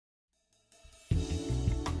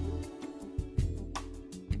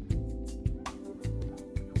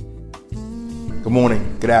Good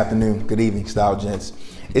morning, good afternoon, good evening, style gents.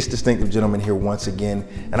 It's Distinctive Gentleman here once again,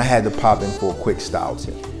 and I had to pop in for a quick style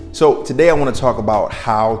tip. So today I want to talk about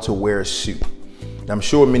how to wear a suit. Now, I'm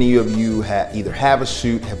sure many of you either have a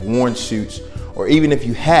suit, have worn suits, or even if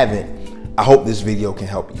you haven't, I hope this video can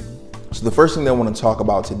help you. So the first thing that I want to talk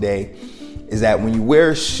about today is that when you wear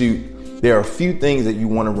a suit, there are a few things that you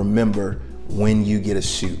want to remember when you get a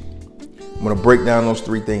suit. I'm going to break down those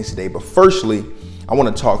three things today, but firstly, I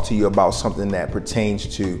want to talk to you about something that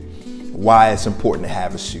pertains to why it's important to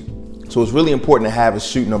have a suit. So it's really important to have a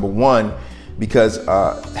suit, number one, because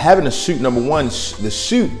having a suit, number one, the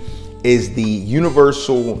suit is the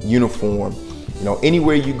universal uniform. You know,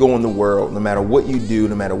 anywhere you go in the world, no matter what you do,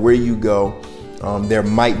 no matter where you go, there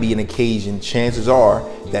might be an occasion, chances are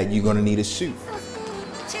that you're going to need a suit.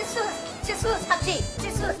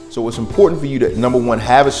 So it's important for you to, number one,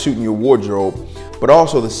 have a suit in your wardrobe, but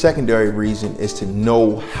also the secondary reason is to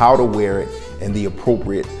know how to wear it and the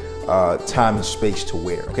appropriate time and space to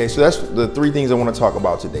wear. Okay, so that's the three things I want to talk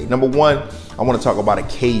about today. Number one, I want to talk about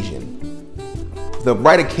occasion. The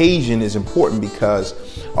right occasion is important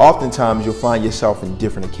because oftentimes you'll find yourself in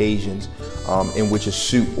different occasions in which a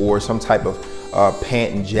suit or some type of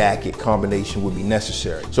pant and jacket combination would be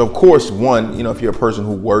necessary. So of course, one, you know, if you're a person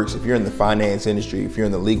who works, if you're in the finance industry, if you're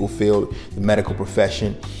in the legal field, the medical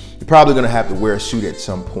profession, you're probably going to have to wear a suit at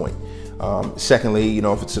some point. Secondly, you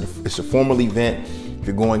know, if it's a formal event, if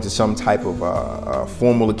you're going to some type of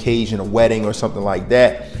formal occasion, a wedding or something like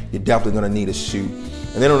that, you're definitely going to need a suit.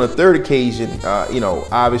 And then on the third occasion, you know,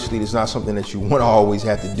 obviously it's not something that you want to always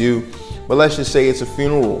have to do, but let's just say it's a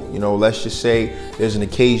funeral. You know, let's just say there's an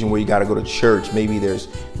occasion where you got to go to church. Maybe there's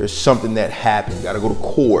something that happened. You got to go to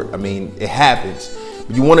court. I mean, it happens.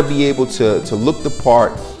 But you want to be able to look the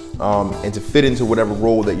part and to fit into whatever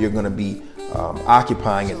role that you're going to be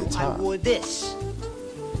occupying at the time. I wore this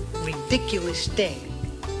ridiculous thing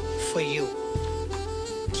for you.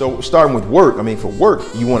 So starting with work, I mean, for work,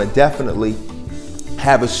 you want to definitely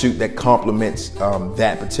have a suit that complements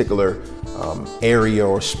that particular area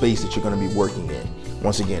or space that you're going to be working in.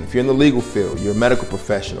 Once again, if you're in the legal field, you're a medical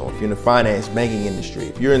professional, if you're in the finance, banking industry,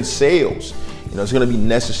 if you're in sales, you know, it's going to be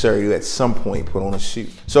necessary to at some point put on a suit.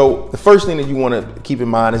 So the first thing that you want to keep in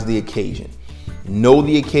mind is the occasion. Know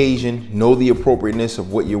the occasion, know the appropriateness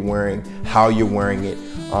of what you're wearing, how you're wearing it,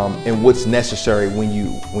 and what's necessary when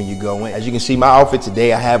you go in. As you can see, my outfit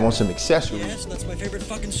today, I have on some accessories. Yes, that's my favorite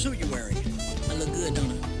fucking suit you're wearing. I look good, don't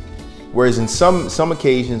I? Whereas in some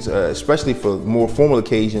occasions, especially for more formal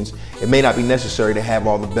occasions, it may not be necessary to have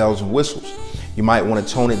all the bells and whistles. You might want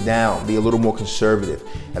to tone it down, be a little more conservative.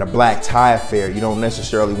 At a black tie affair, you don't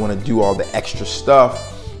necessarily want to do all the extra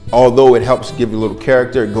stuff, although it helps give you a little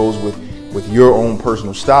character. It goes with your own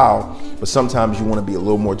personal style, but sometimes you want to be a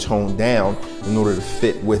little more toned down in order to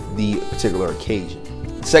fit with the particular occasion.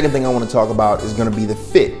 The second thing I want to talk about is going to be the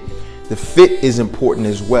fit. The fit is important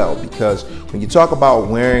as well, because when you talk about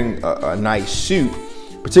wearing a nice suit,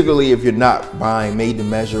 particularly if you're not buying made to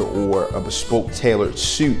measure or a bespoke tailored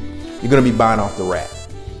suit, you're going to be buying off the rack.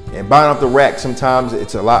 And buying off the rack, sometimes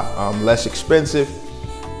it's a lot less expensive,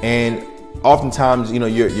 and oftentimes, you know,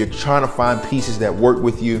 you're trying to find pieces that work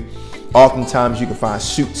with you. Oftentimes you can find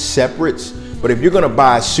suit separates, but if you're going to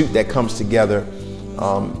buy a suit that comes together,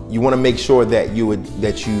 you want to make sure that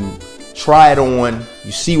you try it on,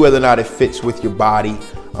 you see whether or not it fits with your body,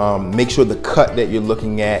 make sure the cut that you're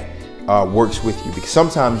looking at works with you, because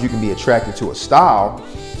sometimes you can be attracted to a style,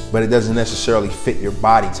 but it doesn't necessarily fit your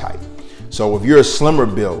body type. So if you're a slimmer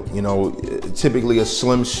build, you know, typically a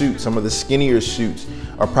slim suit, some of the skinnier suits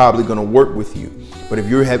are probably going to work with you. But if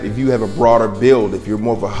you have a broader build, if you're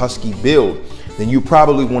more of a husky build, then you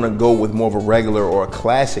probably want to go with more of a regular or a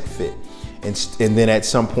classic fit, and then at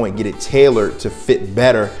some point get it tailored to fit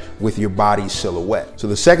better with your body silhouette. So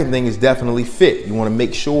the second thing is definitely fit. You want to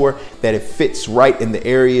make sure that it fits right in the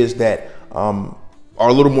areas that are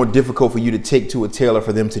a little more difficult for you to take to a tailor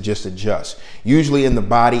for them to just adjust. Usually in the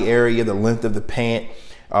body area, the length of the pant,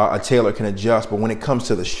 a tailor can adjust, but when it comes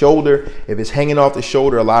to the shoulder, if it's hanging off the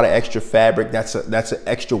shoulder, a lot of extra fabric, that's an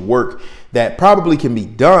extra work that probably can be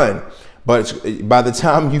done, but by the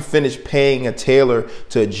time you finish paying a tailor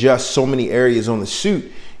to adjust so many areas on the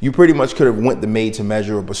suit, you pretty much could have went the made to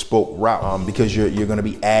measure or bespoke route because you're going to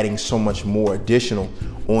be adding so much more additional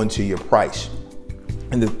onto your price.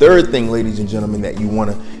 And the third thing, ladies and gentlemen, that you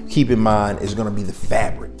want to keep in mind is going to be the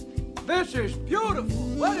fabric. This is beautiful.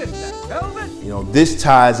 What is that, velvet? You know, this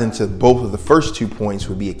ties into both of the first 2 points,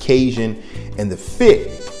 would be occasion and the fit.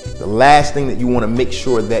 The last thing that you want to make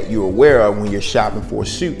sure that you're aware of when you're shopping for a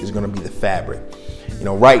suit is going to be the fabric. You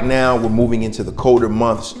know, right now we're moving into the colder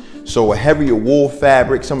months, So a heavier wool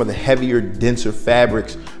fabric, some of the heavier, denser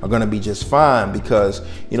fabrics are gonna be just fine because,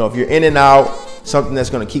 you know, if you're in and out, something that's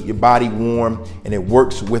gonna keep your body warm and it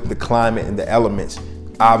works with the climate and the elements,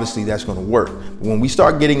 obviously that's gonna work. But when we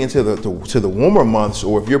start getting into the warmer months,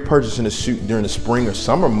 or if you're purchasing a suit during the spring or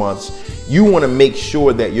summer months, you wanna make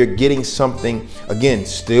sure that you're getting something, again,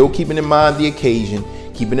 still keeping in mind the occasion,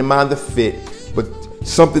 keeping in mind the fit, but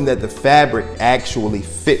something that the fabric actually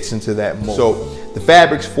fits into that mold. So the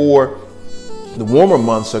fabrics for the warmer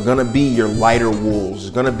months are gonna be your lighter wools,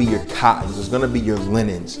 it's gonna be your cottons, it's gonna be your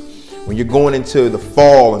linens. When you're going into the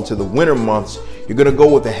fall, into the winter months, you're gonna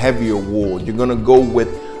go with a heavier wool. You're gonna go with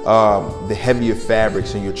the heavier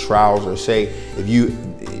fabrics in your trousers. Say, if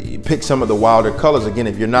you pick some of the wilder colors, again,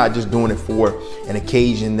 if you're not just doing it for an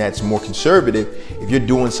occasion that's more conservative, if you're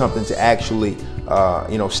doing something to actually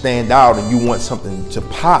you know, stand out and you want something to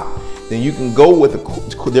pop, then you can go with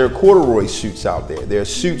there are corduroy suits out there. There are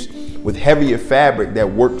suits with heavier fabric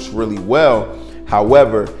that works really well.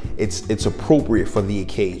 However, it's appropriate for the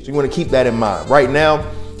occasion. So you want to keep that in mind. Right now,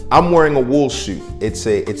 I'm wearing a wool suit. It's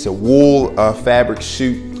a wool fabric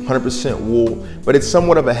suit, 100% wool, but it's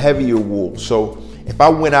somewhat of a heavier wool. So if I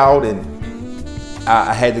went out and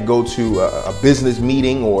I had to go to a business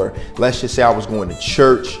meeting, or let's just say I was going to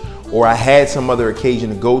church, or I had some other occasion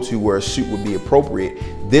to go to where a suit would be appropriate,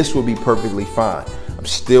 this would be perfectly fine. I'm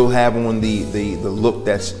still having the look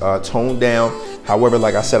that's toned down. However,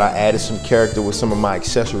 like I said, I added some character with some of my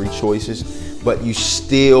accessory choices, but you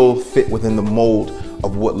still fit within the mold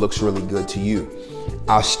of what looks really good to you.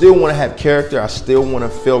 I still want to have character. I still want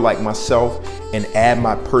to feel like myself and add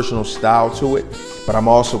my personal style to it, but I'm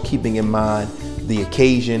also keeping in mind the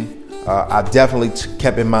occasion. I definitely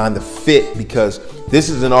kept in mind the fit, because this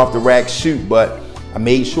is an off-the-rack suit, but I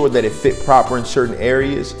made sure that it fit proper in certain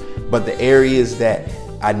areas, but the areas that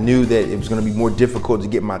I knew that it was going to be more difficult to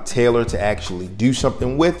get my tailor to actually do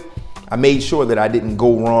something with, I made sure that I didn't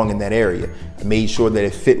go wrong in that area. I made sure that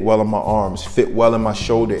it fit well in my arms, fit well in my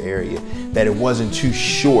shoulder area, that it wasn't too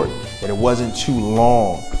short, that it wasn't too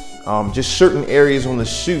long. Just certain areas on the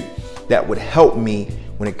suit that would help me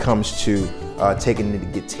when it comes to taking it to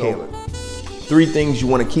get tailored. Three things you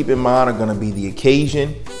want to keep in mind are going to be the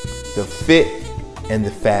occasion, the fit, and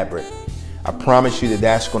the fabric. I promise you that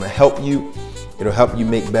that's going to help you. It'll help you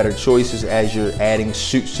make better choices as you're adding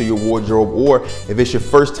suits to your wardrobe, or if it's your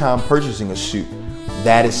first time purchasing a suit,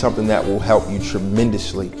 that is something that will help you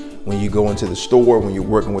tremendously when you go into the store, when you're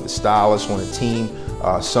working with a stylist on a team,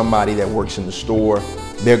 somebody that works in the store.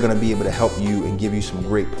 They're going to be able to help you and give you some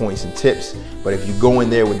great points and tips. But if you go in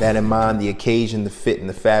there with that in mind, the occasion, the fit, and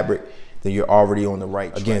the fabric, then you're already on the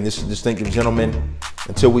right track. Again, this is Distinctive Gentleman.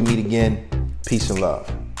 Until we meet again, peace and love.